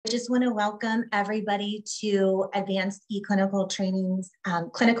just want to welcome everybody to Advanced eClinical Training's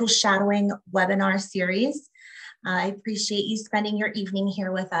Clinical Shadowing webinar series. I appreciate you spending your evening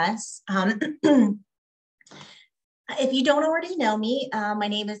here with us. If you don't already know me, my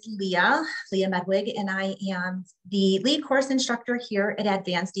name is Leah Medwig, and I am the lead course instructor here at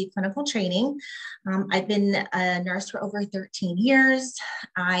Advanced eClinical Training. I've been a nurse for over 13 years.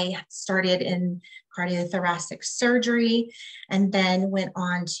 I started in cardiothoracic surgery and then went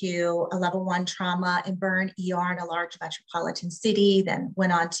on to a level 1 trauma and burn ER in a large metropolitan city, then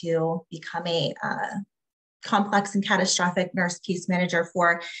went on to become a complex and catastrophic nurse case manager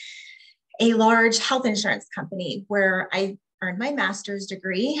for a large health insurance company where I earned my master's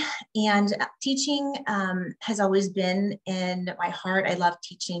degree, and teaching has always been in my heart. I love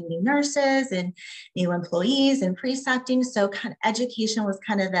teaching new nurses and new employees and precepting. So kind of education was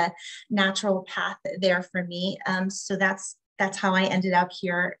kind of the natural path there for me. So that's how I ended up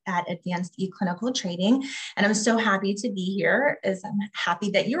here at Advanced eClinical Training. And I'm so happy to be here, as I'm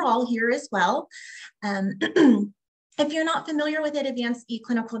happy that you're all here as well. If you're not familiar with it, Advanced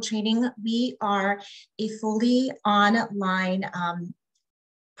eClinical Training, we are a fully online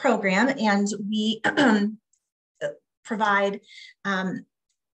program, and we provide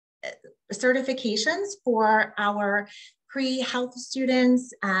certifications for our pre-health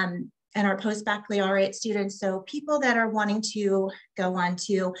students and our post-baccalaureate students. So people that are wanting to go on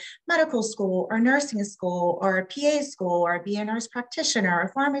to medical school or nursing school or PA school or be a nurse practitioner or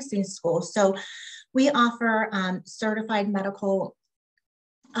pharmacy school. So we offer certified medical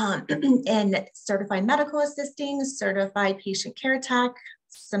and certified medical assisting, certified patient care tech.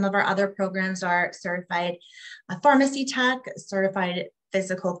 Some of our other programs are certified pharmacy tech, certified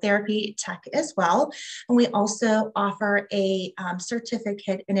physical therapy tech as well. And we also offer a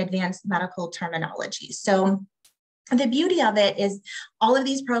certificate in advanced medical terminology. So the beauty of it is all of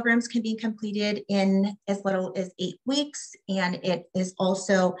these programs can be completed in as little as 8 weeks, and it is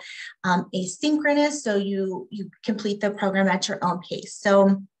also asynchronous, so you complete the program at your own pace.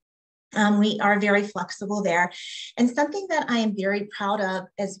 So we are very flexible there. And something that I am very proud of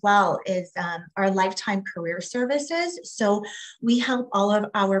as well is our lifetime career services. So we help all of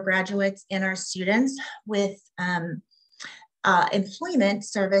our graduates and our students with employment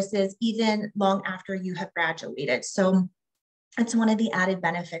services even long after you have graduated. So it's one of the added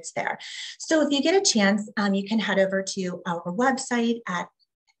benefits there. So if you get a chance, you can head over to our website at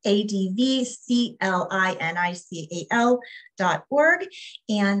advclinical.org.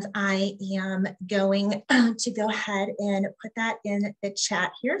 And I am going to go ahead and put that in the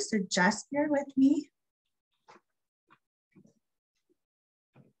chat here. So just bear with me.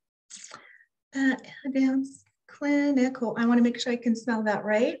 Advanced Clinical. I want to make sure I can spell that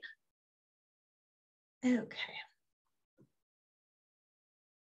right. Okay.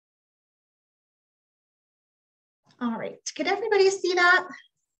 All right. Can everybody see that?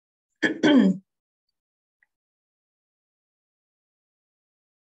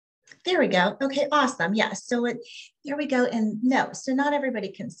 There we go. Okay, awesome. Yeah, so there we go. And no, so not everybody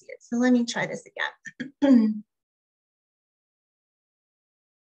can see it. So let me try this again.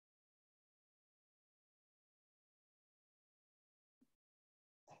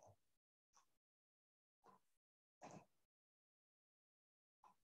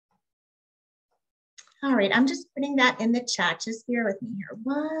 All right, I'm just putting that in the chat. Just bear with me here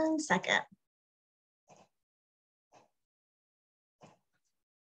 1 second.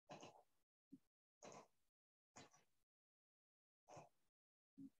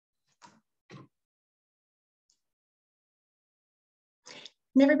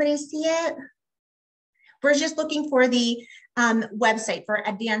 Can everybody see it? We're just looking for the website for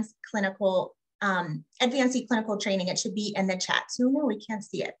Advanced eClinical Training. It should be in the chat. So no, we can't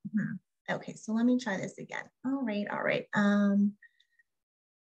see it. Okay, so let me try this again. All right.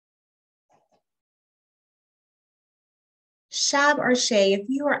 Shab or Shay, if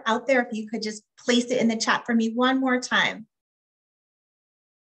you are out there, if you could just place it in the chat for me one more time.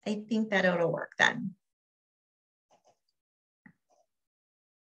 I think that it'll work then.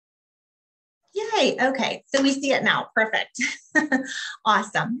 Yay, okay, so we see it now, perfect.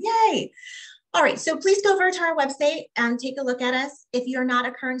 Awesome, yay. All right, so please go over to our website and take a look at us. If you're not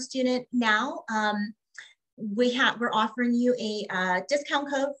a current student now, we're offering you a discount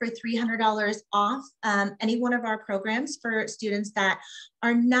code for $300 off any one of our programs for students that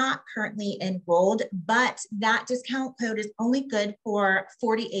are not currently enrolled, but that discount code is only good for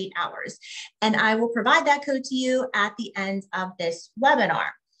 48 hours. And I will provide that code to you at the end of this webinar.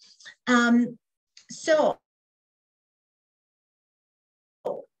 So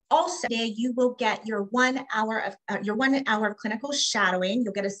Also, today you will get your 1 hour of clinical shadowing.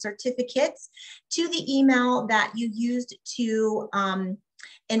 You'll get a certificate to the email that you used to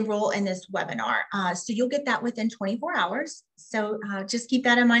enroll in this webinar. So you'll get that within 24 hours. So just keep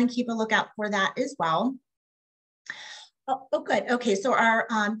that in mind. Keep a lookout for that as well. Oh, good. Okay, so our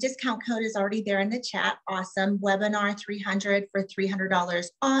discount code is already there in the chat. Awesome. Webinar 300 for $300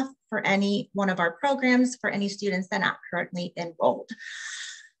 off for any one of our programs for any students that are not currently enrolled.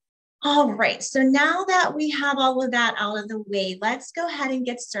 All right, so now that we have all of that out of the way, let's go ahead and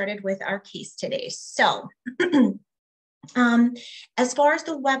get started with our case today. So as far as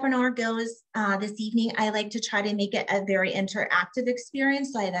the webinar goes this evening, I like to try to make it a very interactive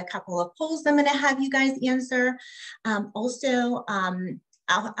experience. So I have a couple of polls I'm going to have you guys answer. Also,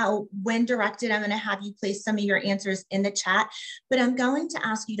 when directed, I'm going to have you place some of your answers in the chat, but I'm going to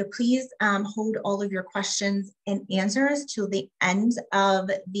ask you to please hold all of your questions and answers till the end of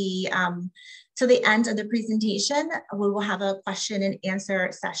the presentation. We will have a question and answer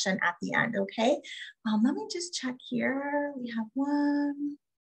session at the end. Okay. Let me just check here. We have one.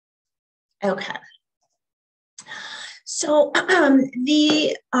 Okay. So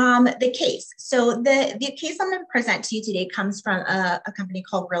the case. So the case I'm going to present to you today comes from a company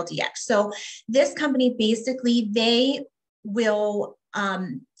called RealDX. So this company basically, they will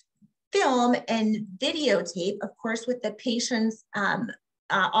film and videotape, of course, with the patient's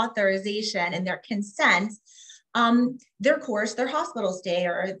authorization and their consent, their course, their hospital stay,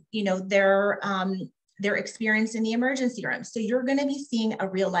 or their experience in the emergency room. So you're going to be seeing a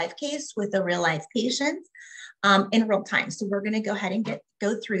real life case with a real life patient in real time. So we're going to go ahead and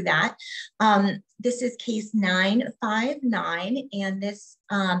go through that. This is case 959, and this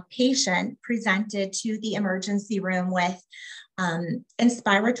patient presented to the emergency room with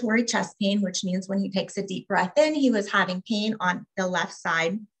inspiratory chest pain, which means when he takes a deep breath in, he was having pain on the left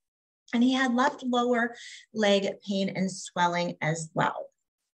side, and he had left lower leg pain and swelling as well.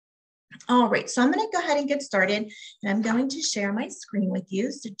 All right, so I'm going to go ahead and get started, and I'm going to share my screen with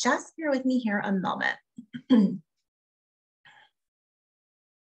you. So just bear with me here a moment.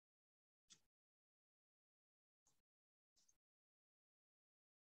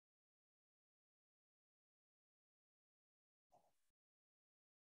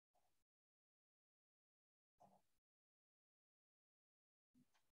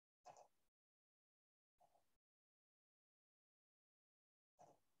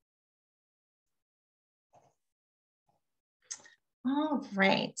 All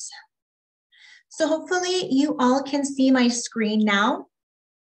right. So hopefully you all can see my screen now.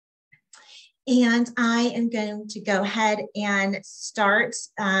 And I am going to go ahead and start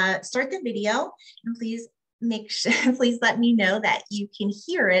the video. And please please let me know that you can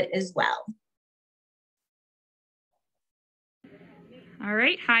hear it as well. All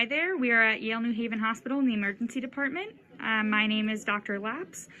right, hi there. We are at Yale New Haven Hospital in the emergency department. My name is Dr.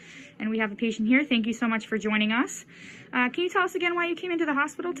 Laps, and we have a patient here. Thank you so much for joining us. Can you tell us again why you came into the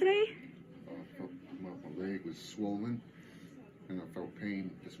hospital today? My leg was swollen, and I felt pain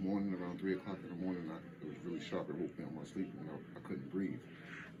this morning around 3 o'clock in the morning. It was really sharp. It woke me out of my sleep, and I couldn't breathe.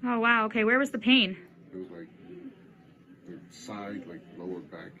 Oh, wow. Okay, where was the pain? It was like the side, like lower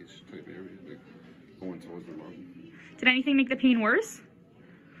back-ish type area, like going towards the lung. Did anything make the pain worse?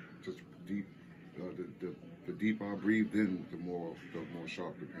 Just deep. The deeper I breathed in, the more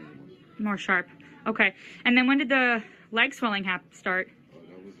sharp the pain was. More sharp. Okay. And then when did the leg swelling start?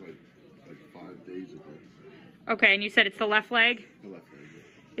 That was like 5 days ago. Okay, and you said it's the left leg? The left leg.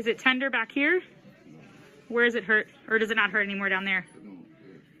 Yeah. Is it tender back here? No. Where does it hurt? Or does it not hurt anymore down there? No.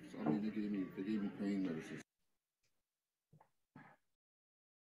 Yeah. So, I mean, they gave me pain medicine.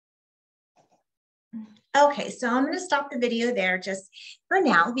 Okay, so I'm going to stop the video there just for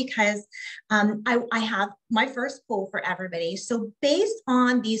now because I have my first poll for everybody. So based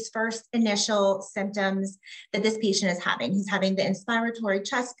on these first initial symptoms that this patient is having, he's having the inspiratory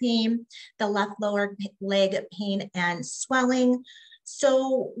chest pain, the left lower leg pain and swelling.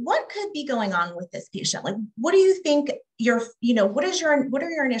 So what could be going on with this patient? Like, what do you think what are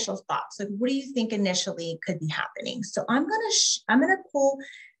your initial thoughts? Like, what do you think initially could be happening? So I'm going to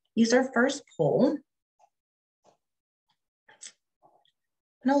use our first poll.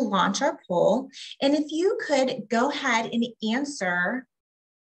 I'm going to launch our poll. And if you could go ahead and answer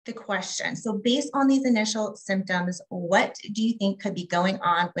the question. So based on these initial symptoms, what do you think could be going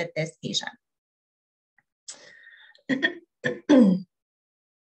on with this patient?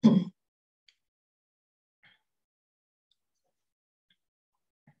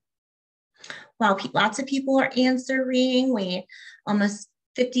 Wow, lots of people are answering. We almost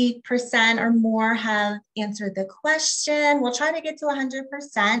 50% or more have answered the question. We'll try to get to 100%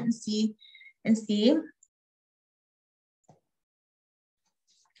 and see.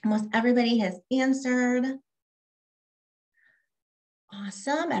 Almost everybody has answered.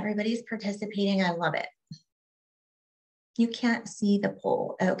 Awesome, everybody's participating, I love it. You can't see the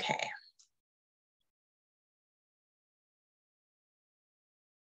poll, okay.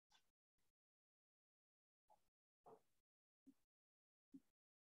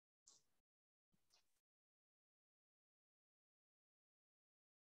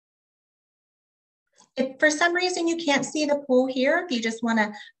 If for some reason you can't see the poll here, if you just want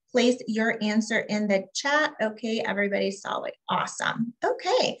to place your answer in the chat, okay, everybody saw it, awesome.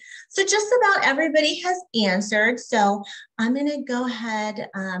 Okay, so just about everybody has answered. So I'm gonna go ahead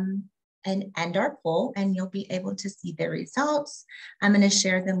and end our poll and you'll be able to see the results. I'm gonna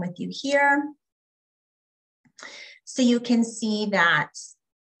share them with you here. So you can see that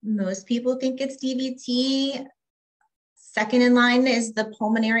most people think it's DVT. Second in line is the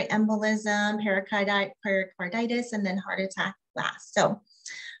pulmonary embolism, pericarditis, and then heart attack last. So,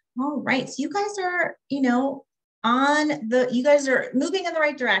 all right, so you guys are, you guys are moving in the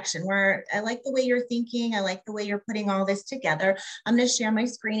right direction. I like the way you're thinking. I like the way you're putting all this together. I'm going to share my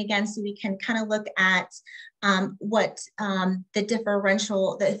screen again so we can kind of look at what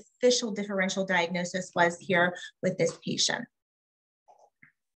the official differential diagnosis was here with this patient.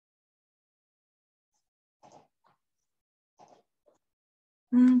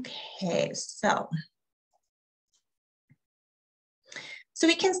 Okay, so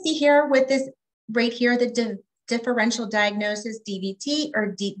we can see here with this right here, the differential diagnosis, DVT or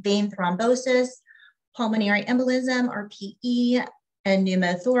deep vein thrombosis, pulmonary embolism or PE, and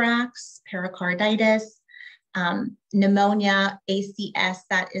pneumothorax, pericarditis, pneumonia, ACS,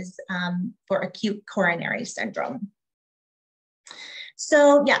 that is for acute coronary syndrome.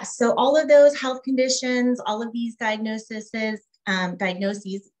 So yeah, so all of those health conditions, all of these diagnoses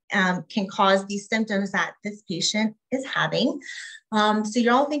can cause these symptoms that this patient is having. So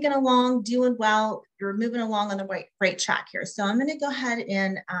you're all thinking along, doing well, you're moving along on the right track here. So I'm gonna go ahead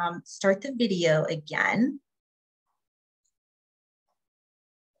and start the video again.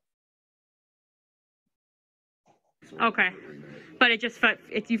 Okay, but it just felt,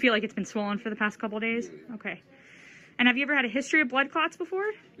 you feel like it's been swollen for the past couple of days? Okay. And have you ever had a history of blood clots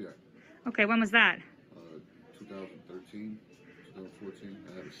before? Yeah. Okay, when was that? 2013. 2014,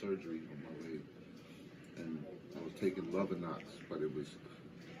 I had a surgery on my leg, and I was taking Lovenox, but it was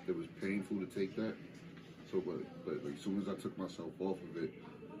painful to take that. So, but as soon as I took myself off of it,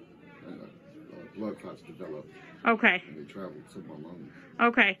 blood clots developed. Okay. And they traveled to my lungs.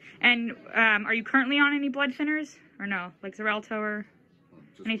 Okay. And are you currently on any blood thinners, or no, like Xarelto or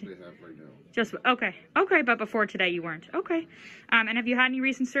just anything? What they have right now. Just okay. Okay, but before today you weren't. Okay. And have you had any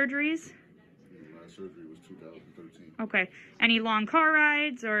recent surgeries? My last surgery was 2013. Okay. Any long car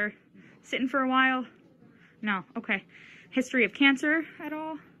rides or sitting for a while? No. Okay. History of cancer at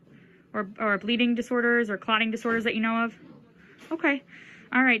all? Or bleeding disorders or clotting disorders that you know of? Okay.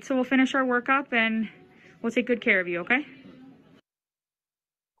 All right. So we'll finish our workup and we'll take good care of you, okay?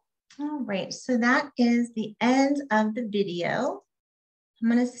 All right. So that is the end of the video. I'm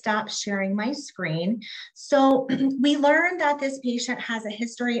going to stop sharing my screen. So we learned that this patient has a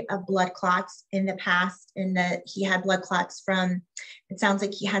history of blood clots in the past, in that he had blood clots from, it sounds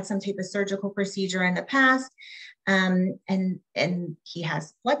like he had some type of surgical procedure in the past, and he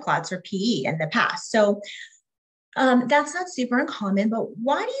has blood clots or PE in the past. So that's not super uncommon, but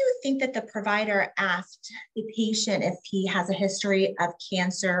why do you think that the provider asked the patient if he has a history of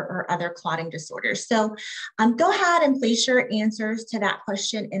cancer or other clotting disorders? So go ahead and place your answers to that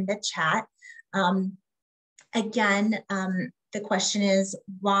question in the chat. Again, the question is,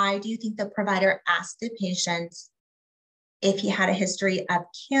 why do you think the provider asked the patient if he had a history of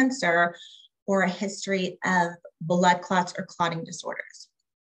cancer or a history of blood clots or clotting disorders?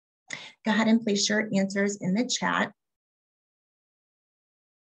 Go ahead and place your answers in the chat.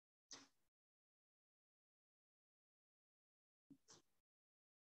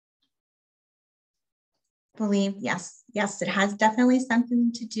 Believe, yes, it has definitely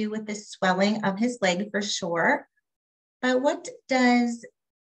something to do with the swelling of his leg for sure. But what does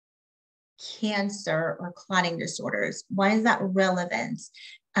cancer or clotting disorders, why is that relevant?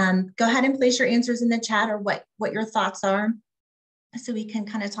 Go ahead and place your answers in the chat or what your thoughts are, so we can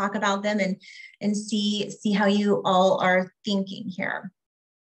kind of talk about them and see how you all are thinking here.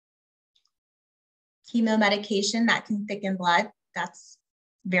 Chemo medication that can thicken blood, that's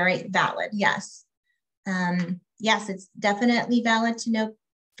very valid, yes. Yes, it's definitely valid to know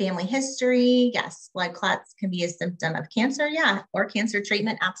Family history, yes. Blood clots can be a symptom of cancer, yeah, or cancer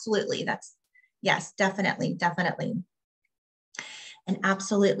treatment, absolutely. That's, yes, definitely, definitely. And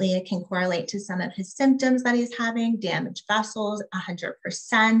absolutely, it can correlate to some of his symptoms that he's having, damaged vessels,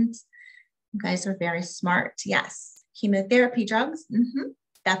 100%. You guys are very smart, yes. Chemotherapy drugs,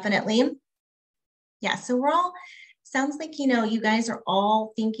 definitely. Yeah, so we're all, sounds like, you know, you guys are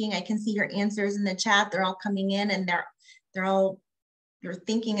all thinking, I can see your answers in the chat, they're all coming in and they're all, your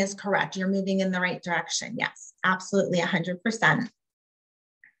thinking is correct. You're moving in the right direction. Yes, absolutely, 100%.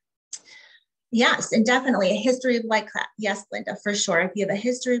 Yes, and definitely a history of blood clots. Yes, Linda, for sure. If you have a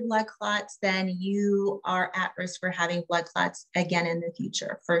history of blood clots, then you are at risk for having blood clots again in the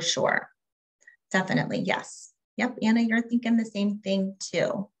future, for sure. Definitely, yes. Yep, Anna, you're thinking the same thing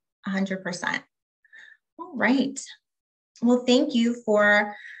too, 100%. All right. Well, thank you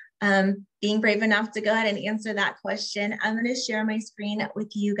for being brave enough to go ahead and answer that question. I'm going to share my screen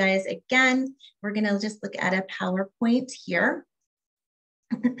with you guys again. We're going to just look at a PowerPoint here.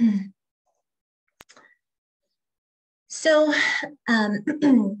 So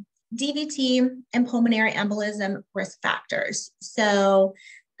DVT and pulmonary embolism risk factors. So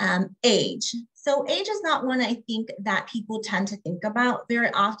age. So age is not one I think that people tend to think about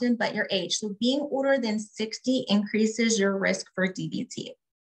very often, but your age. So being older than 60 increases your risk for DVT.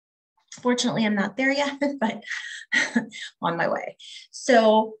 Fortunately, I'm not there yet, but on my way.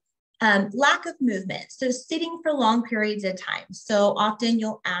 So lack of movement. So sitting for long periods of time. So often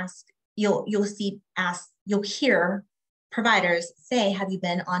you'll hear providers say, have you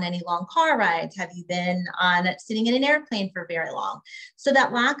been on any long car rides? Have you been on sitting in an airplane for very long? So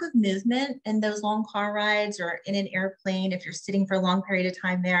that lack of movement in those long car rides or in an airplane, if you're sitting for a long period of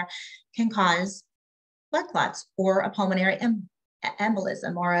time there, can cause blood clots or a pulmonary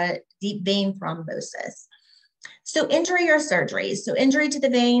embolism or a deep vein thrombosis. So injury or surgery. So injury to the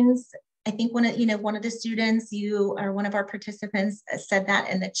veins. I think one of the students, you or one of our participants said that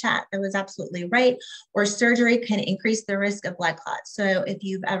in the chat. That was absolutely right. Or surgery can increase the risk of blood clots. So if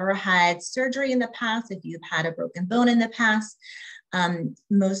you've ever had surgery in the past, if you've had a broken bone in the past,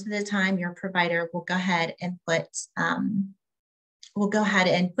 most of the time your provider will go ahead and put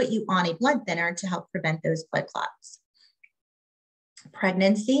you on a blood thinner to help prevent those blood clots.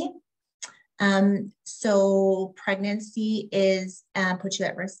 Pregnancy. So pregnancy is puts you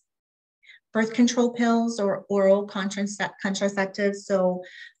at risk. Birth control pills or oral contraceptives, so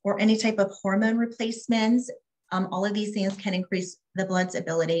or any type of hormone replacements, all of these things can increase the blood's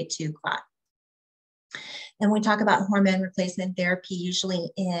ability to clot. And we talk about hormone replacement therapy, usually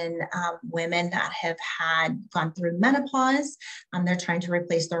in women that have gone through menopause. They're trying to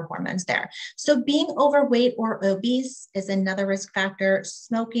replace their hormones there. So being overweight or obese is another risk factor.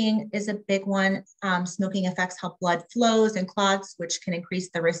 Smoking is a big one. Smoking affects how blood flows and clots, which can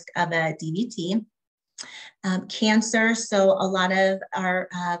increase the risk of a DVT. Cancer. So a lot of our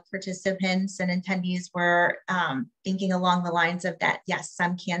participants and attendees were thinking along the lines of that. Yes,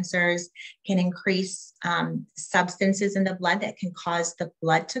 some cancers can increase substances in the blood that can cause the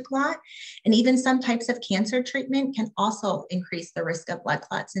blood to clot. And even some types of cancer treatment can also increase the risk of blood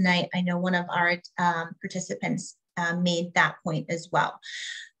clots. And I know one of our participants made that point as well.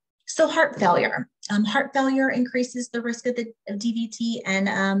 So heart failure. Heart failure increases the risk of DVT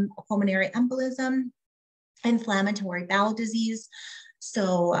and pulmonary embolism. Inflammatory bowel disease,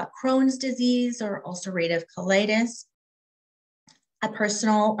 so Crohn's disease or ulcerative colitis, a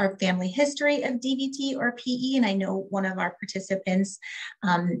personal or family history of DVT or PE, and I know one of our participants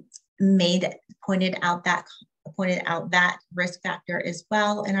pointed out that risk factor as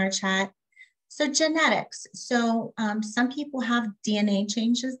well in our chat. So genetics, so some people have DNA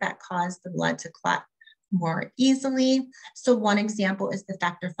changes that cause the blood to clot more easily. So one example is the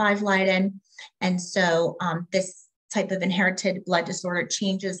factor V Leiden. And so this type of inherited blood disorder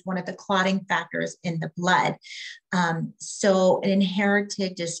changes one of the clotting factors in the blood. So an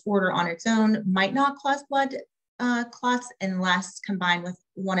inherited disorder on its own might not cause blood clots unless combined with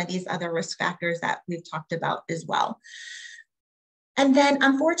one of these other risk factors that we've talked about as well. And then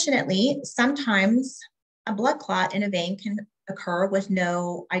unfortunately, sometimes a blood clot in a vein can occur with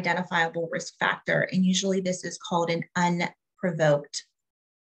no identifiable risk factor. And usually this is called an unprovoked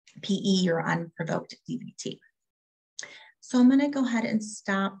PE or unprovoked DVT. So I'm going to go ahead and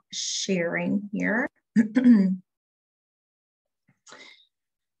stop sharing here.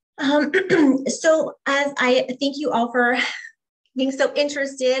 So as I thank you all for being so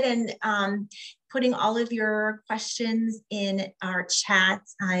interested and putting all of your questions in our chat.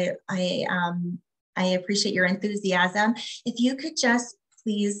 I appreciate your enthusiasm. If you could just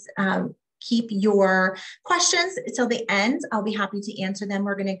please keep your questions till the end. I'll be happy to answer them.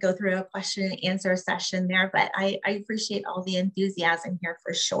 We're going to go through a question and answer session there, but I appreciate all the enthusiasm here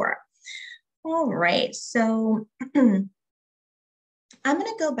for sure. All right, so I'm going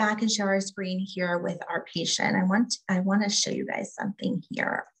to go back and share our screen here with our patient. I want to show you guys something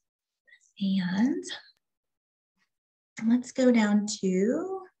here. And let's go down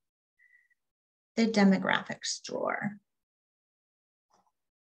to the demographics drawer.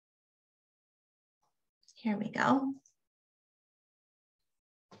 Here we go.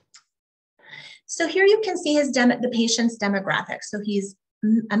 So here you can see the patient's demographics. So he's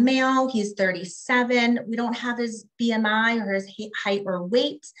a male, he's 37. We don't have his BMI or his height or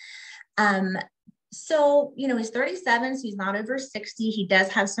weight. So, you know, he's 37, so he's not over 60. He does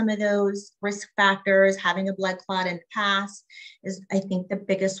have some of those risk factors. Having a blood clot in the past is, I think, the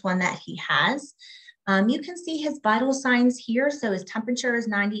biggest one that he has. You can see his vital signs here. So his temperature is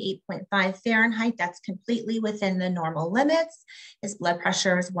 98.5 Fahrenheit. That's completely within the normal limits. His blood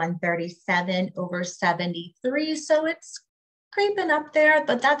pressure is 137/73. So it's creeping up there,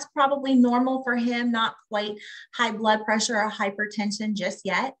 but that's probably normal for him, not quite high blood pressure or hypertension just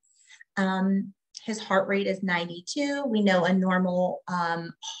yet. His heart rate is 92. We know a normal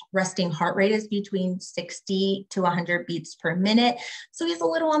resting heart rate is between 60 to 100 beats per minute. So he's a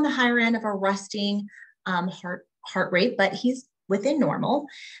little on the higher end of a resting heart rate, but he's within normal.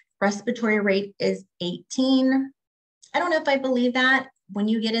 Respiratory rate is 18. I don't know if I believe that. When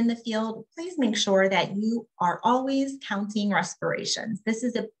you get in the field, please make sure that you are always counting respirations. This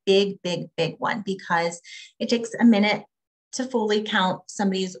is a big, big, big one because it takes a minute to fully count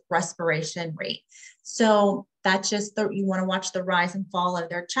somebody's respiration rate. So that's just you want to watch the rise and fall of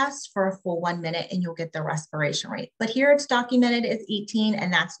their chest for a full 1 minute and you'll get the respiration rate. But here it's documented as 18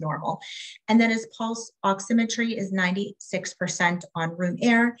 and that's normal. And then his pulse oximetry is 96% on room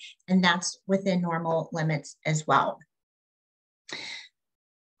air and that's within normal limits as well.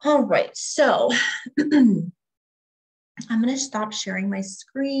 All right, so I'm going to stop sharing my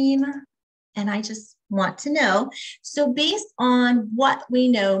screen. And I just want to know, so based on what we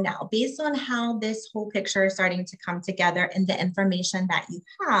know now, based on how this whole picture is starting to come together and the information that you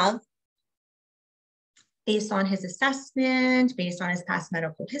have, based on his assessment, based on his past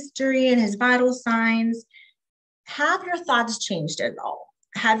medical history and his vital signs, have your thoughts changed at all?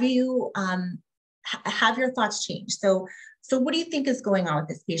 Have you, have your thoughts changed? So what do you think is going on with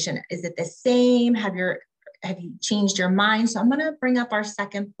this patient? Is it the same? Have you changed your mind? So I'm going to bring up our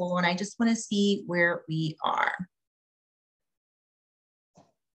second poll and I just want to see where we are.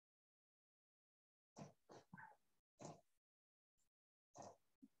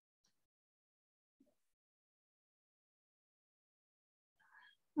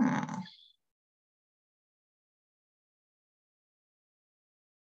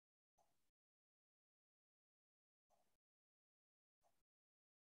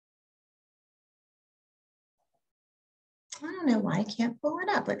 I don't know why I can't pull it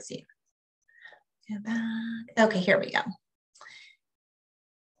up. Let's see. Go back. Okay, here we go. I'm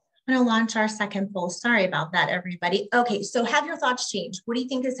going to launch our second poll. Sorry about that, everybody. Okay, so have your thoughts changed? What do you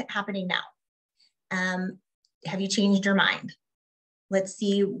think is happening now? Have you changed your mind? Let's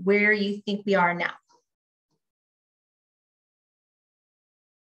see where you think we are now.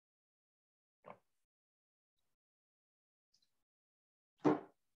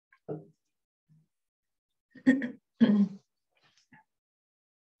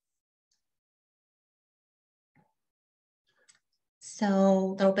 So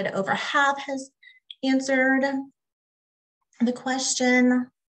a little bit over half has answered the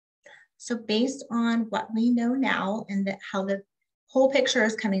question. So based on what we know now and how the whole picture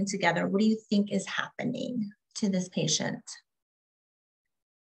is coming together, what do you think is happening to this patient?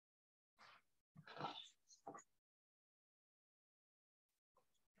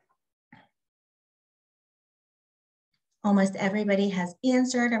 Almost everybody has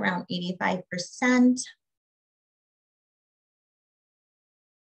answered, around 85%.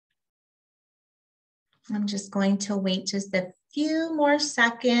 I'm just going to wait just a few more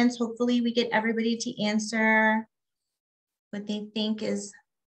seconds. Hopefully we get everybody to answer what they think is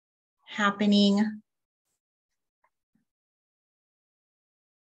happening.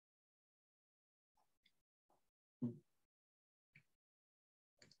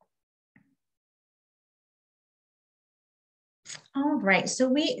 All right,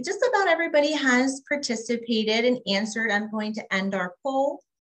 so just about everybody has participated and answered. I'm going to end our poll.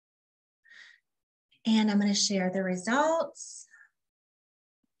 And I'm going to share the results.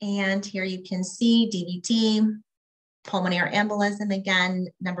 And here you can see DVT, pulmonary embolism, again,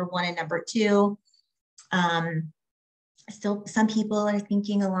 number 1 and number 2. Still, some people are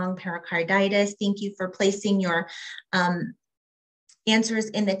thinking along pericarditis. Thank you for placing your answers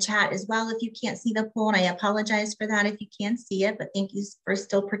in the chat as well. If you can't see the poll, and I apologize for that if you can't see it, but thank you for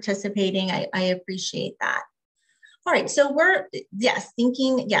still participating. I appreciate that. All right, so we're, yes,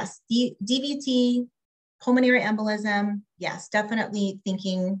 thinking, yes, DVT, pulmonary embolism, yes, definitely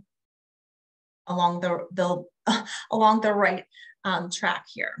thinking along the along the right track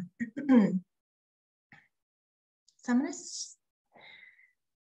here. So I'm going to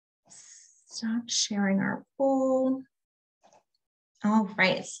stop sharing our poll. All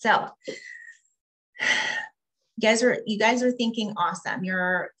right, so you guys are thinking awesome.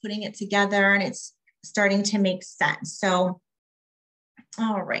 You're putting it together and it's starting to make sense. So,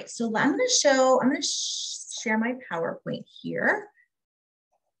 all right, so I'm going to share my PowerPoint here.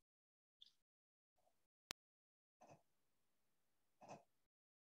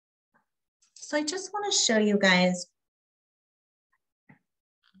 So I just want to show you guys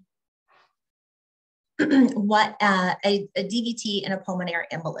what a DVT and a pulmonary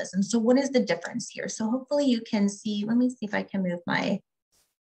embolism. So what is the difference here? So hopefully you can see, let me see if I can move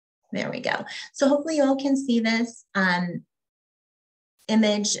there we go. So hopefully you all can see this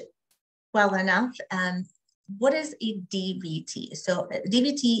image well enough. What is a DVT? So a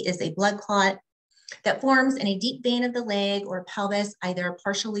DVT is a blood clot that forms in a deep vein of the leg or pelvis, either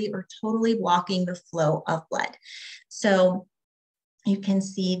partially or totally blocking the flow of blood. So you can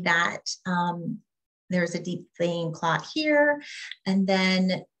see that there's a deep vein clot here. And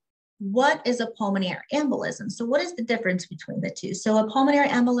then what is a pulmonary embolism? So what is the difference between the two? So a pulmonary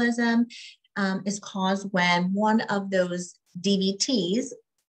embolism is caused when one of those DVTs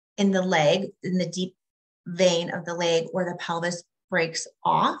in the leg, in the deep vein of the leg or the pelvis, breaks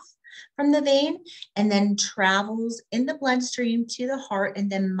off from the vein and then travels in the bloodstream to the heart and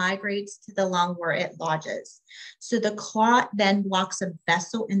then migrates to the lung where it lodges. So the clot then blocks a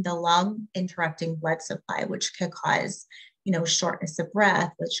vessel in the lung, interrupting blood supply, which could cause, shortness of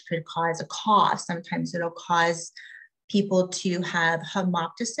breath, which could cause a cough. Sometimes it'll cause people to have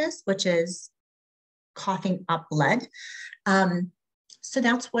hemoptysis, which is coughing up blood. So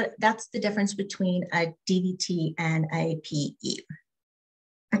that's the difference between a DVT and a PE.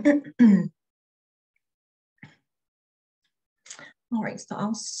 All right, so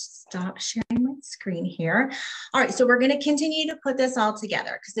I'll stop sharing my screen here. All right, so we're going to continue to put this all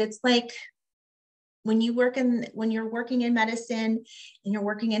together because it's like when you're working in medicine and you're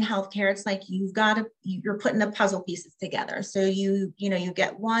working in healthcare, it's like you're putting the puzzle pieces together. So you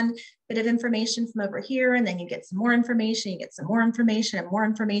get one bit of information from over here, and then you get some more information, you get some more information and more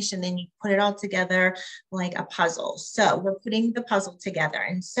information, then you put it all together like a puzzle. So we're putting the puzzle together.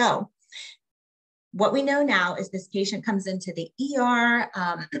 And so what we know now is this patient comes into the ER.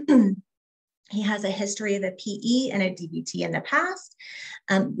 He has a history of a PE and a DVT in the past.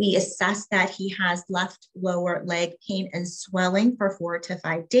 We assess that he has left lower leg pain and swelling for 4 to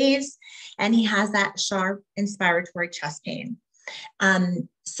 5 days, and he has that sharp inspiratory chest pain.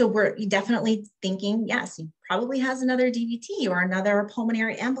 So we're definitely thinking, yes, he probably has another DVT or another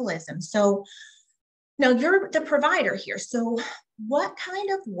pulmonary embolism. So now you're the provider here. So what kind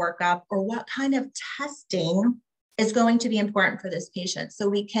of workup or what kind of testing is going to be important for this patient so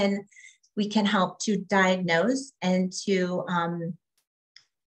we can help to diagnose and to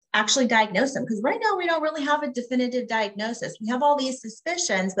actually diagnose them? Because right now we don't really have a definitive diagnosis. We have all these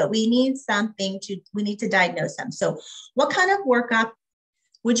suspicions, but we need to diagnose them. So what kind of workup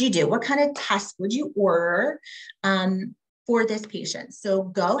would you do? What kind of test would you order for this patient? So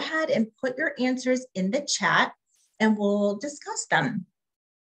go ahead and put your answers in the chat and we'll discuss them.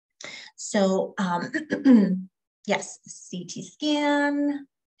 So yes, CT scan,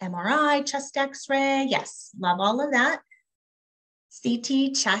 MRI, chest x-ray, yes, love all of that.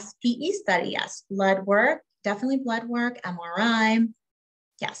 CT, chest, PE study, yes. Blood work, definitely blood work, MRI,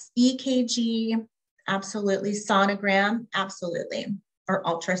 yes. EKG, absolutely. Sonogram, absolutely. Or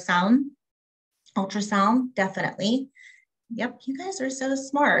ultrasound, definitely. Yep, you guys are so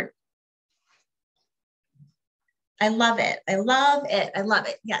smart. I love it. I love it. I love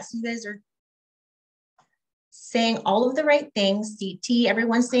it. Yes, you guys are saying all of the right things. CT,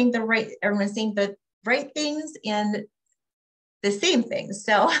 everyone's saying the right things and the same things.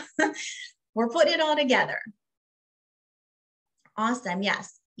 So we're putting it all together. Awesome.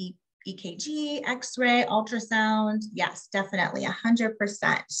 Yes. EKG, X-ray, ultrasound. Yes, definitely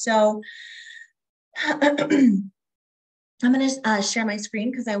 100%. So I'm going to share my screen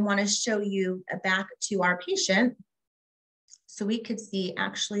because I want to show you back to our patient so we could see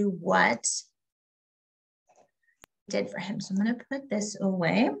actually what I did for him. So I'm going to put this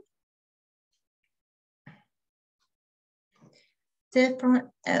away. different.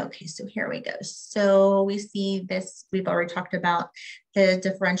 Okay, so here we go. So we see this, we've already talked about the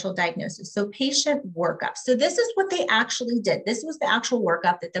differential diagnosis. So patient workup. So this is what they actually did. This was the actual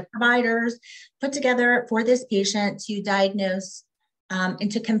workup that the providers put together for this patient to diagnose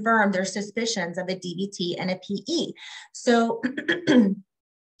and to confirm their suspicions of a DVT and a PE. So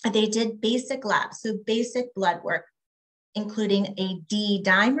they did basic labs, so basic blood work, including a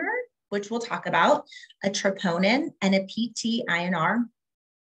D-dimer, which we'll talk about, a troponin, and a PT-INR.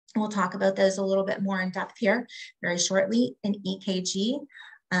 We'll talk about those a little bit more in depth here very shortly. An EKG.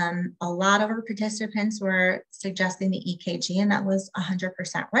 A lot of our participants were suggesting the EKG, and that was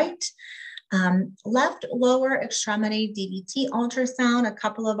 100% right. Left lower extremity DVT ultrasound, a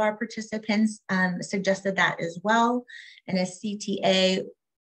couple of our participants suggested that as well, and a CTA,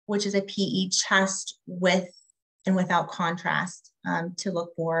 which is a PE chest with and without contrast to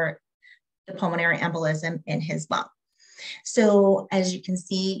look for the pulmonary embolism in his lung. So as you can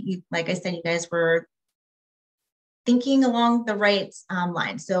see, like I said, you guys were thinking along the right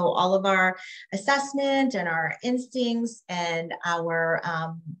line. So all of our assessment and our instincts and our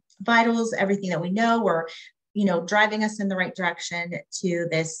vitals, everything that we know, were, driving us in the right direction to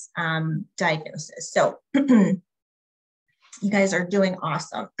this diagnosis. So you guys are doing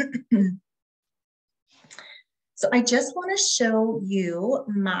awesome. So I just want to show you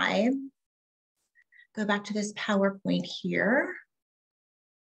go back to this PowerPoint here.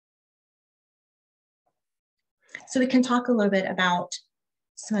 So we can talk a little bit about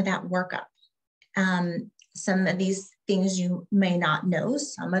some of that workup. Some of these things you may not know,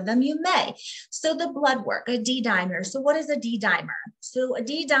 some of them you may. So the blood work, a D-dimer. So what is a D-dimer? So a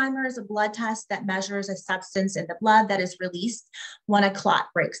D-dimer is a blood test that measures a substance in the blood that is released when a clot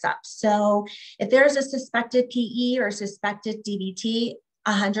breaks up. So if there's a suspected PE or suspected DVT,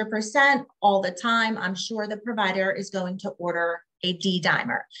 100% all the time, I'm sure the provider is going to order a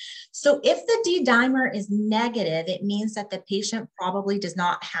D-dimer. So if the D-dimer is negative, it means that the patient probably does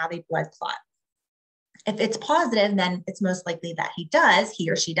not have a blood clot. If it's positive, then it's most likely that he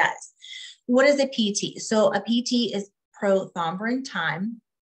or she does. What is a PT? So a PT is prothrombin time,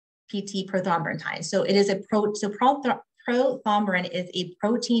 PT prothrombin time. So it is prothrombin is a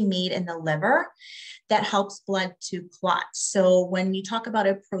protein made in the liver that helps blood to clot. So when you talk about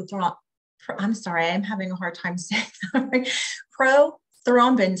a I'm sorry, I'm having a hard time saying that.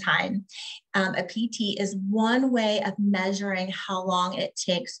 Prothrombin time. A PT is one way of measuring how long it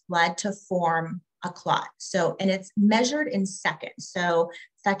takes blood to form a clot. So, and it's measured in seconds. So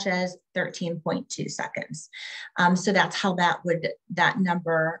such as 13.2 seconds. So that's how that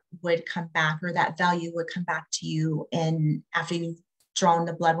number would come back, or that value would come back to you after you've drawn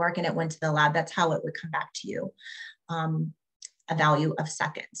the blood work and it went to the lab. That's how it would come back to you, a value of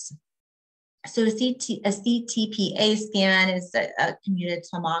seconds. So a CTPA scan is a computed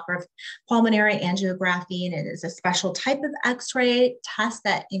tomograph pulmonary angiography, and it is a special type of X-ray test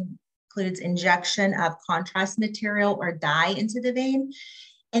that includes injection of contrast material or dye into the vein.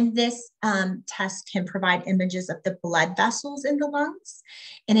 And this test can provide images of the blood vessels in the lungs.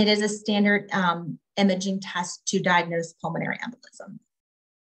 And it is a standard imaging test to diagnose pulmonary embolism.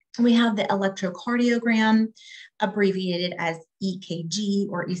 We have the electrocardiogram, abbreviated as EKG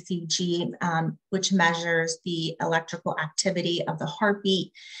or ECG, which measures the electrical activity of the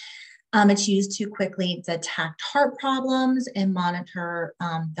heartbeat. It's used to quickly detect heart problems and monitor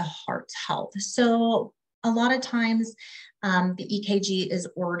the heart's health. So a lot of times the EKG is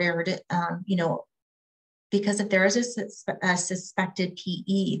ordered, because if there is a suspected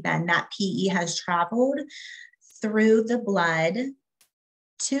PE, then that PE has traveled through the blood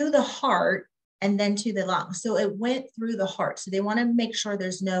to the heart and then to the lungs. So it went through the heart. So they want to make sure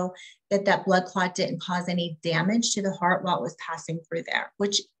there's that blood clot didn't cause any damage to the heart while it was passing through there,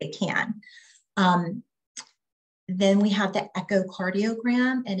 which it can. Then we have the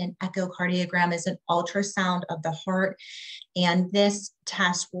echocardiogram, and an echocardiogram is an ultrasound of the heart. And this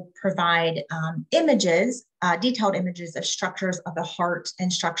test will provide images, detailed images of structures of the heart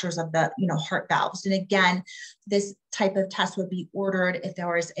and structures of the heart valves. And again, this type of test would be ordered if there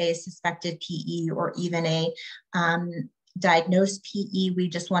was a suspected PE or even a diagnosed PE. We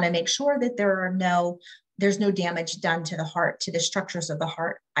just want to make sure that there's no damage done to the heart, to the structures of the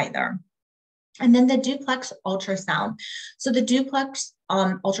heart either. And then the duplex ultrasound. So the duplex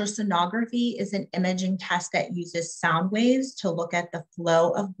ultrasonography is an imaging test that uses sound waves to look at the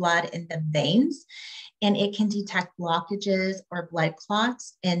flow of blood in the veins, and it can detect blockages or blood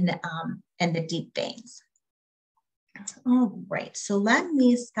clots in the deep veins. All right, so let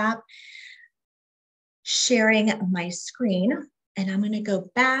me stop sharing my screen, and I'm going to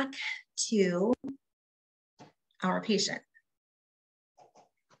go back to our patient.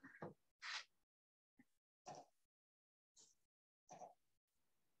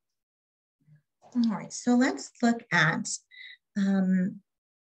 All right, so let's look at the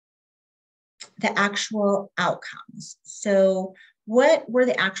actual outcomes. So what were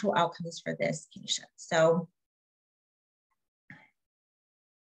the actual outcomes for this patient? So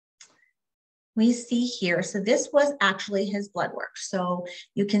we see here, so this was actually his blood work. So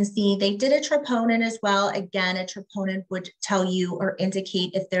you can see they did a troponin as well. Again, a troponin would tell you or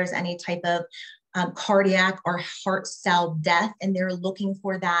indicate if there's any type of cardiac or heart cell death, and they're looking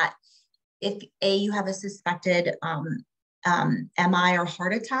for that if you have a suspected MI or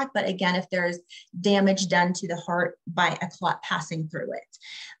heart attack, but again, if there's damage done to the heart by a clot passing through it.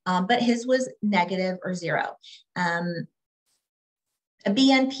 But his was negative or zero. A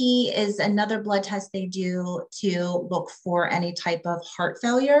BNP is another blood test they do to look for any type of heart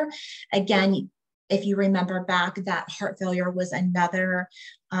failure. Again, if you remember back, that heart failure was another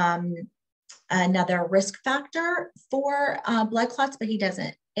risk factor for blood clots, but he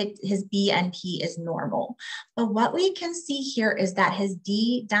doesn't. His BNP is normal. But what we can see here is that his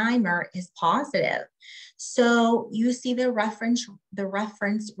D dimer is positive. So you see the reference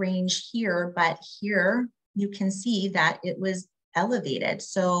range here, but here you can see that it was elevated.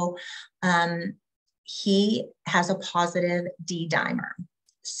 So he has a positive D dimer.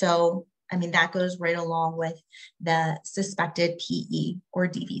 So, I mean, that goes right along with the suspected PE or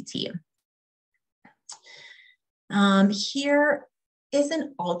DVT. Here is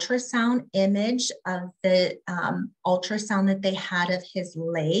an ultrasound image of the ultrasound that they had of his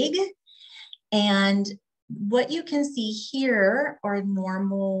leg. And what you can see here are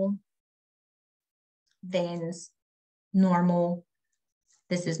normal veins, normal,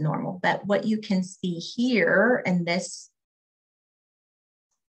 this is normal. But what you can see here, and this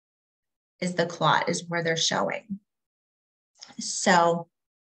is the clot, is where they're showing. So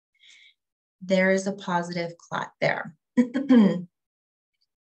there is a positive clot there.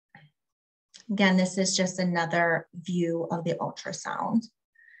 Again, this is just another view of the ultrasound.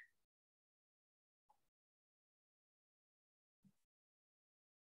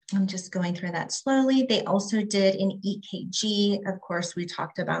 I'm just going through that slowly. They also did an EKG. Of course, we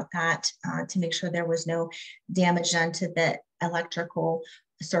talked about that to make sure there was no damage done to the electrical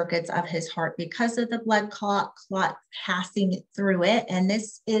circuits of his heart because of the blood clot passing through it. And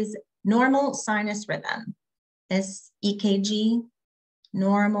this is normal sinus rhythm. This EKG,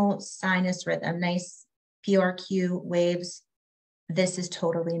 normal sinus rhythm, nice PRQ waves. This is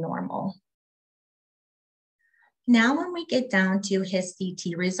totally normal. Now, when we get down to his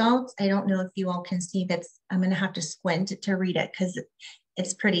CT results, I don't know if you all can see that. I'm going to have to squint to read it because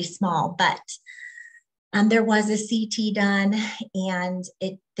it's pretty small, but there was a CT done, and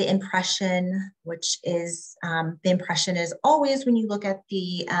the impression, which is, the impression is always when you look at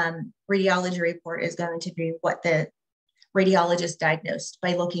the radiology report, is going to be what the radiologist diagnosed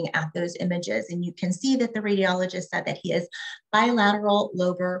by looking at those images. And you can see that the radiologist said that he has bilateral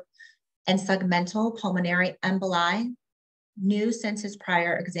lobar and segmental pulmonary emboli, new since his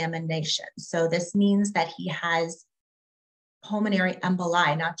prior examination. So this means that he has pulmonary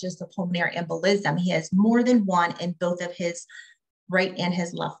emboli, not just a pulmonary embolism. He has more than one in both of his right and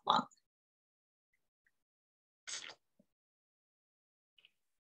his left lung.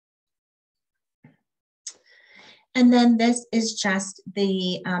 And then this is just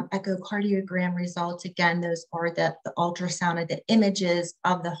the echocardiogram results. Again, those are the ultrasound of the images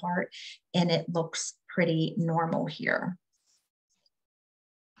of the heart, and it looks pretty normal here.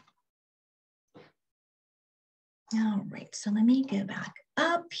 All right, so let me go back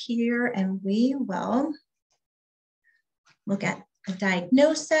up here and we will look at a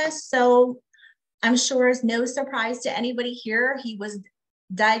diagnosis. So I'm sure it's no surprise to anybody here. He was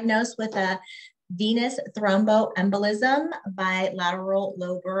diagnosed with a venous thromboembolism by lateral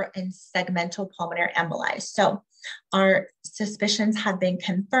lobar and segmental pulmonary emboli. So our suspicions have been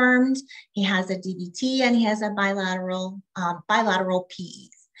confirmed. He has a DVT and he has a bilateral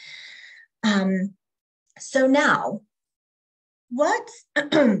PEs. So now,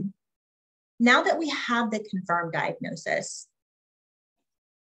 now that we have the confirmed diagnosis,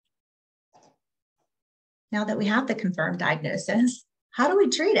 how do we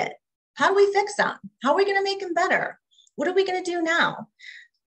treat it? How do we fix them? How are we going to make them better? What are we going to do now?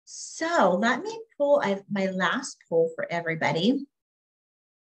 So let me pull my last poll for everybody.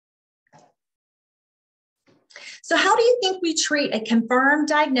 So how do you think we treat a confirmed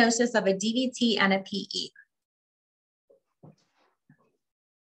diagnosis of a DVT and a PE?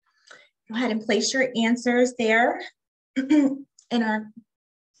 Go ahead and place your answers there in our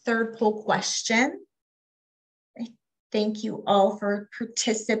third poll question. Thank you all for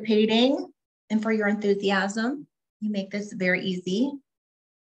participating and for your enthusiasm. You make this very easy.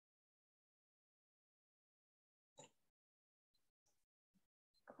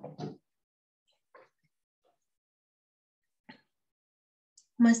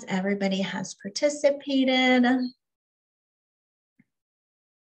 Almost everybody has participated.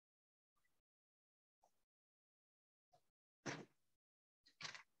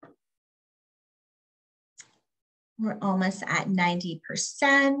 We're almost at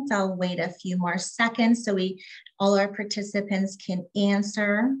 90%. I'll wait a few more seconds so all our participants can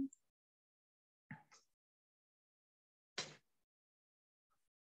answer.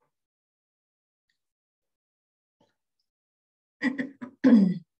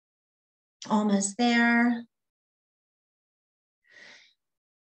 Almost there.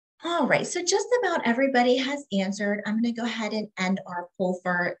 All right, so just about everybody has answered. I'm going to go ahead and end our poll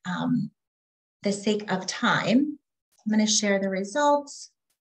for the sake of time. I'm going to share the results.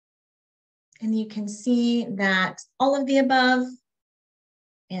 And you can see that all of the above,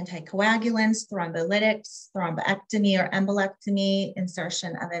 anticoagulants, thrombolytics, thrombectomy or embolectomy,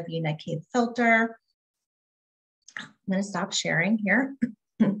 insertion of a vena cava filter. I'm going to stop sharing here.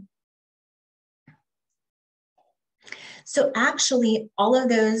 So actually, all of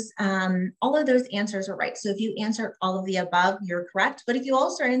those answers are right. So if you answered all of the above, you're correct. But if you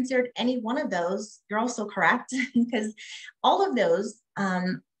also answered any one of those, you're also correct, because all of those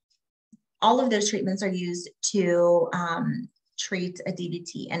treatments are used to treat a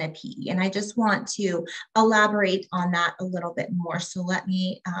DVT and a PE. And I just want to elaborate on that a little bit more. So let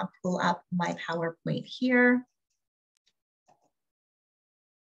me pull up my PowerPoint here.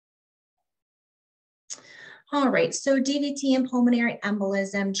 All right, so DVT and pulmonary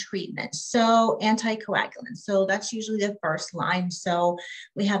embolism treatment. So anticoagulants, so that's usually the first line. So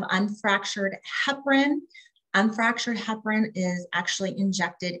we have unfractured heparin. Unfractured heparin is actually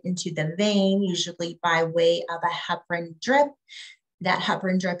injected into the vein, usually by way of a heparin drip. That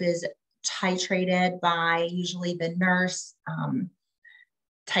heparin drip is titrated by usually the nurse,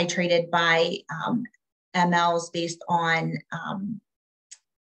 titrated by mLs based on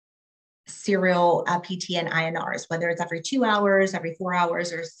serial PT and INRs, whether it's every 2 hours, every 4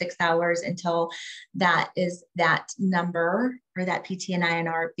 hours, or 6 hours, until that number or that PT and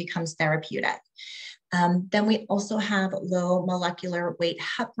INR becomes therapeutic. Then we also have low molecular weight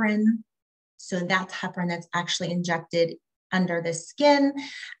heparin. So that's heparin that's actually injected under the skin.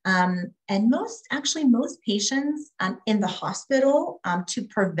 And most patients in the hospital to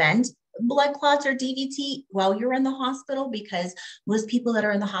prevent blood clots or DVT while you're in the hospital, because most people that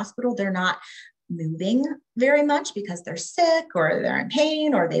are in the hospital, they're not moving very much because they're sick or they're in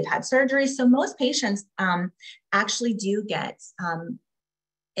pain or they've had surgery. So most patients actually do get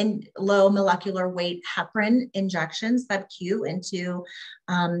in low molecular weight heparin injections sub-Q into,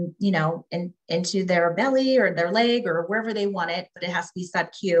 into their belly or their leg or wherever they want it, but it has to be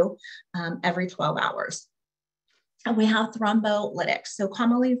sub-Q every 12 hours. And we have thrombolytics, so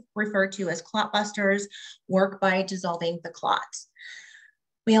commonly referred to as clot busters, work by dissolving the clots.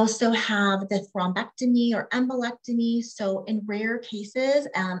 We also have the thrombectomy or embolectomy. So in rare cases,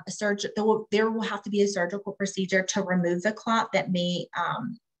 there will have to be a surgical procedure to remove the clot that may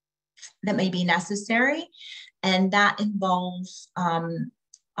be necessary, and that involves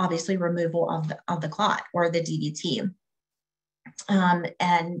obviously removal of the clot or the DVT.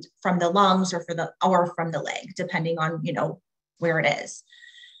 And from the lungs or from the leg, depending on where it is.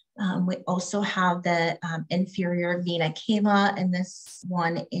 We also have the inferior vena cava, and this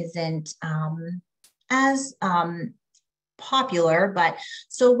one isn't as popular, but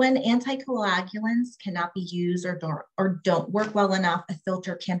so when anticoagulants cannot be used or don't work well enough, a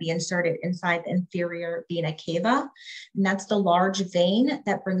filter can be inserted inside the inferior vena cava, and that's the large vein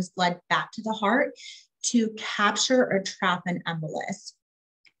that brings blood back to the heart to capture or trap an embolus.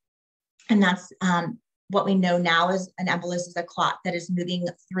 And that's what we know now is an embolus is a clot that is moving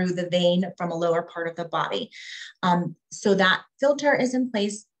through the vein from a lower part of the body. So that filter is in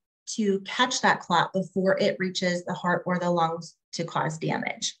place to catch that clot before it reaches the heart or the lungs to cause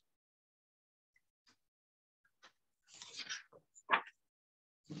damage.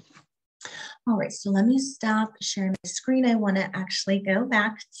 All right, so let me stop sharing my screen. I want to actually go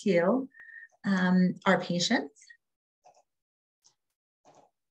back to our patients.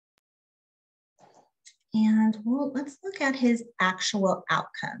 And let's look at his actual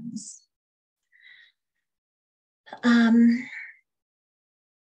outcomes. Oh,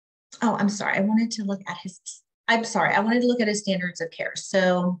 I'm sorry. I wanted to look at his standards of care.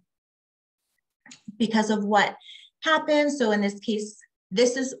 So because of what happened, so in this case,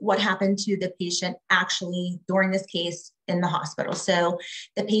 this is what happened to the patient actually during this case in the hospital. So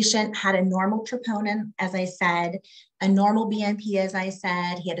the patient had a normal troponin, as I said, a normal BNP, as I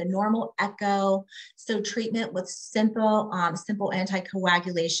said, he had a normal echo. So treatment with simple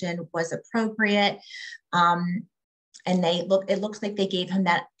anticoagulation was appropriate. And it looks like they gave him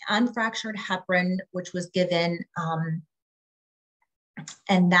that unfractured heparin, which was given,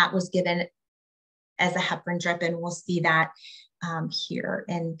 and that was given as a heparin drip. And we'll see that here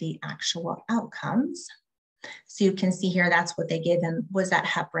in the actual outcomes. So you can see here, that's what they gave him, was that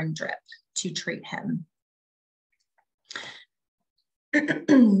heparin drip to treat him.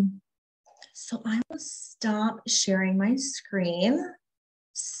 So I will stop sharing my screen.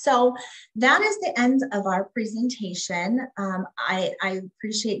 So that is the end of our presentation. I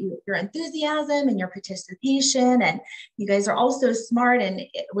appreciate your enthusiasm and your participation, and you guys are all so smart, and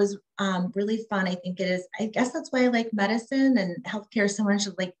it was really fun. I think it is, I guess that's why I like medicine and healthcare so much,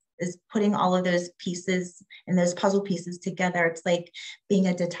 like is putting all of those pieces and those puzzle pieces together. It's like being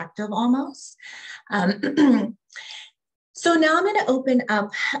a detective almost. So now I'm going to open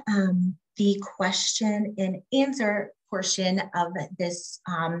up the question and answer portion of this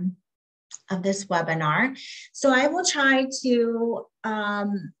webinar. So I will try to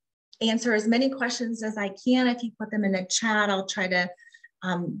answer as many questions as I can. If you put them in the chat, I'll try to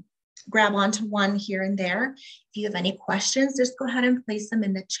grab onto one here and there. If you have any questions, just go ahead and place them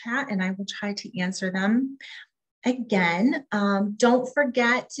in the chat and I will try to answer them. Again, don't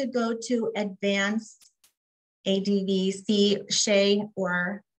forget to go to Advanced ADVC, Shay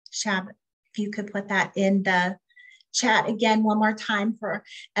or Shab, if you could put that in the chat again one more time for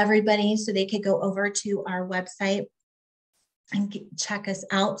everybody so they could go over to our website and check us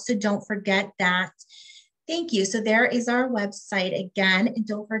out. So don't forget that. Thank you. So there is our website again. And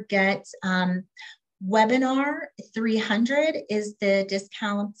don't forget, webinar 300 is the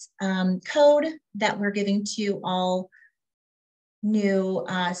discount code that we're giving to all new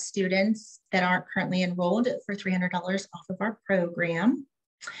students that aren't currently enrolled for $300 off of our program.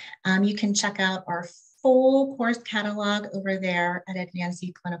 You can check out our full course catalog over there at Advanced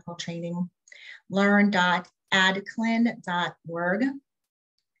Clinical Training, learn.adclin.org.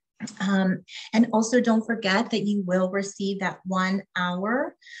 And also don't forget that you will receive that 1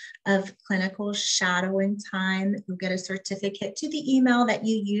 hour of clinical shadowing time. You'll get a certificate to the email that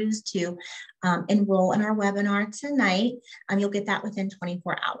you use to enroll in our webinar tonight. You'll get that within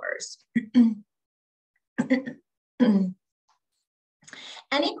 24 hours.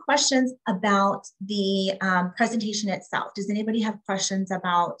 Any questions about the presentation itself? Does anybody have questions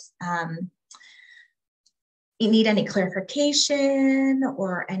about you need any clarification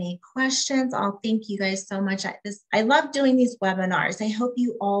or any questions? I'll thank you guys so much. I love doing these webinars. I hope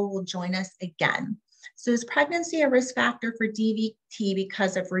you all will join us again. So is pregnancy a risk factor for DVT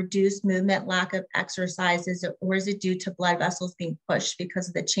because of reduced movement, lack of exercises, or is it due to blood vessels being pushed because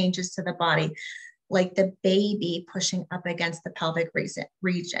of the changes to the body, like the baby pushing up against the pelvic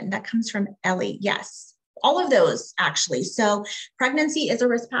region? That comes from Ellie. Yes. All of those actually. So pregnancy is a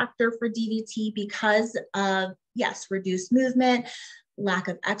risk factor for DVT because of, yes, reduced movement, lack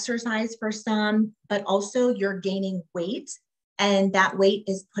of exercise for some, but also you're gaining weight, and that weight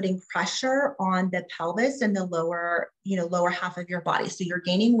is putting pressure on the pelvis and the lower half of your body. So you're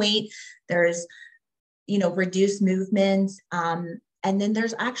gaining weight, there's, reduced movement, and then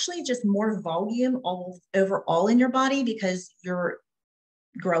there's actually just more volume overall in your body because you're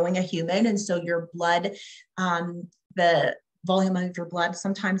growing a human. And so your blood, the volume of your blood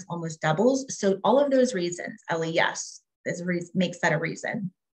sometimes almost doubles. So all of those reasons, Ellie, yes, makes that a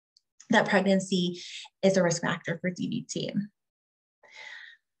reason that pregnancy is a risk factor for DVT.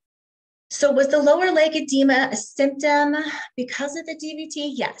 So was the lower leg edema a symptom because of the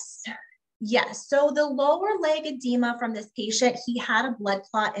DVT? Yes. Yes, so the lower leg edema from this patient, he had a blood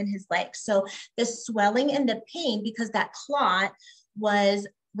clot in his leg. So the swelling and the pain, because that clot was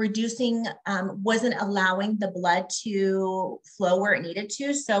reducing, wasn't allowing the blood to flow where it needed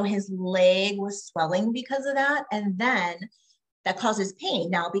to. So his leg was swelling because of that. And then that causes pain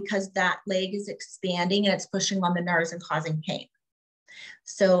now because that leg is expanding and it's pushing on the nerves and causing pain.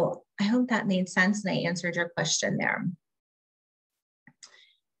 So I hope that made sense and I answered your question there.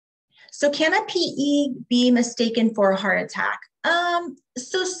 So can a PE be mistaken for a heart attack?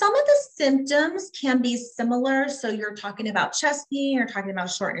 So some of the symptoms can be similar. So you're talking about chest pain, you're talking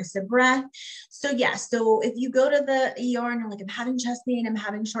about shortness of breath. So yes, so if you go to the ER and you're like, I'm having chest pain, I'm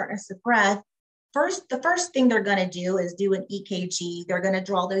having shortness of breath, the first thing they're going to do is do an EKG. They're going to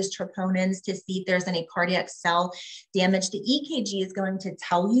draw those troponins to see if there's any cardiac cell damage. The EKG is going to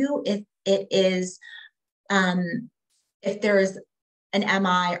tell you if it is, if there's an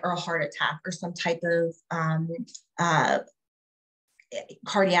MI or a heart attack or some type of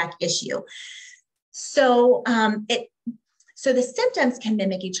cardiac issue. So so the symptoms can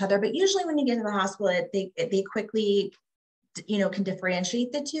mimic each other, but usually when you get to the hospital, they quickly, can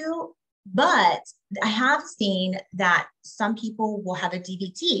differentiate the two. But I have seen that some people will have a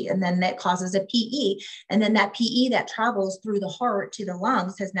DVT and then that causes a PE. And then that PE that travels through the heart to the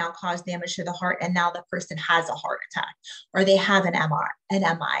lungs has now caused damage to the heart. And now the person has a heart attack or they have an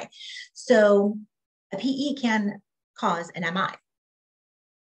MI. So a PE can cause an MI.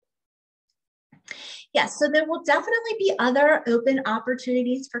 Yes, so there will definitely be other open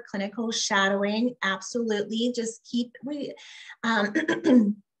opportunities for clinical shadowing. Absolutely. Just keep,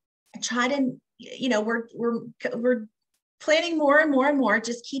 try to, you know, we're planning more and more and more.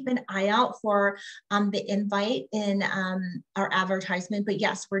 Just keep an eye out for the invite in our advertisement. But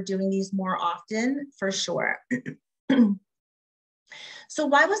yes, we're doing these more often for sure. So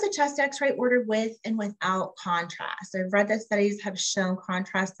why was the chest x-ray ordered with and without contrast? I've read that studies have shown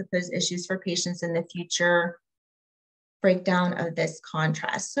contrast to pose issues for patients in the future. Breakdown of this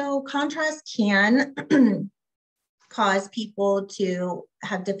contrast. So contrast can cause people to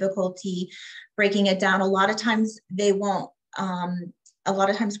have difficulty breaking it down. A lot of times they won't, a lot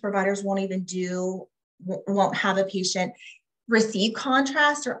of times providers won't have a patient receive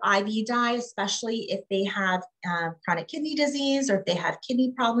contrast or IV dye, especially if they have chronic kidney disease or if they have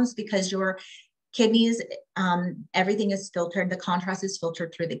kidney problems, because your kidneys, everything is filtered, the contrast is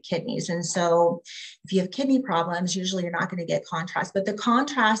filtered through the kidneys. And so if you have kidney problems, usually you're not going to get contrast, but the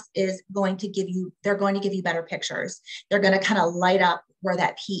contrast is going to give you, they're going to give you better pictures. They're going to kind of light up where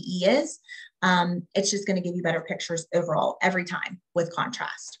that PE is. It's just going to give you better pictures overall every time with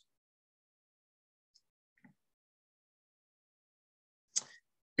contrast.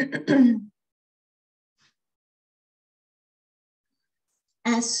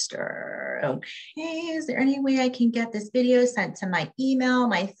 Esther, okay, is there any way I can get this video sent to my email,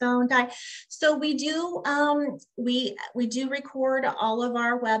 my phone die? So we do we do record all of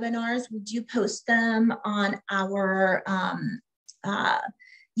our webinars. We do post them on our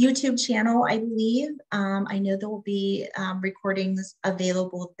YouTube channel, I believe. I know there will be recordings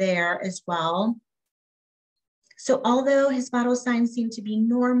available there as well. So although his vital signs seem to be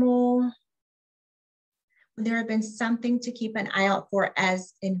normal, there have been something to keep an eye out for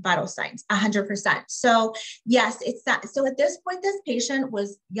as in vital signs, 100%. So yes, it's that. So at this point, this patient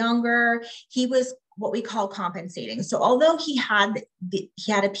was younger. He was what we call compensating. So although he had a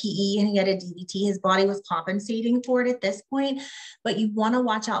PE and he had a DVT, his body was compensating for it at this point. But you want to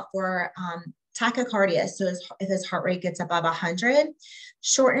watch out for tachycardia. So if his heart rate gets above 100,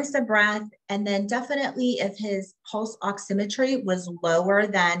 shortness of breath, and then definitely if his pulse oximetry was lower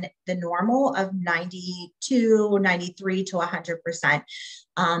than the normal of 92, 93 to 100%,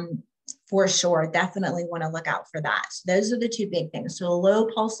 for sure, definitely want to look out for that. So those are the two big things. So a low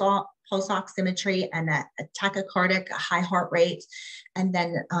pulse oximetry and a tachycardic, a high heart rate. And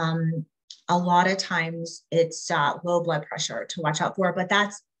then a lot of times it's low blood pressure to watch out for, but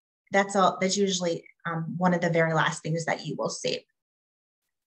that's usually one of the very last things that you will see.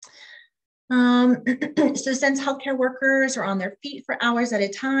 So since healthcare workers are on their feet for hours at a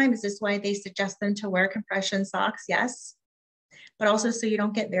time, is this why they suggest them to wear compression socks? Yes, but also so you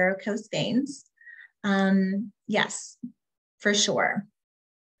don't get varicose veins. Yes, for sure.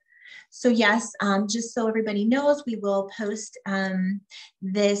 So yes, just so everybody knows, we will post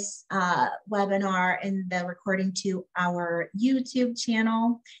this webinar and the recording to our YouTube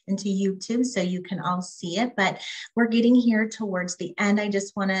channel and to YouTube so you can all see it. But we're getting here towards the end. I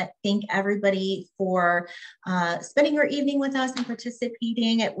just want to thank everybody for spending your evening with us and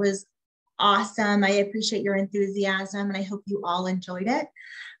participating. It was awesome. I appreciate your enthusiasm and I hope you all enjoyed it.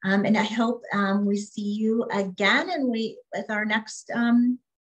 And I hope we see you again and with our next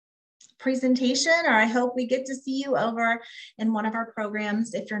presentation, or I hope we get to see you over in one of our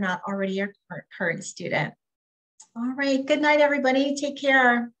programs if you're not already a current student. All right, good night, everybody. Take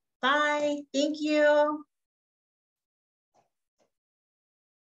care. Bye. Thank you.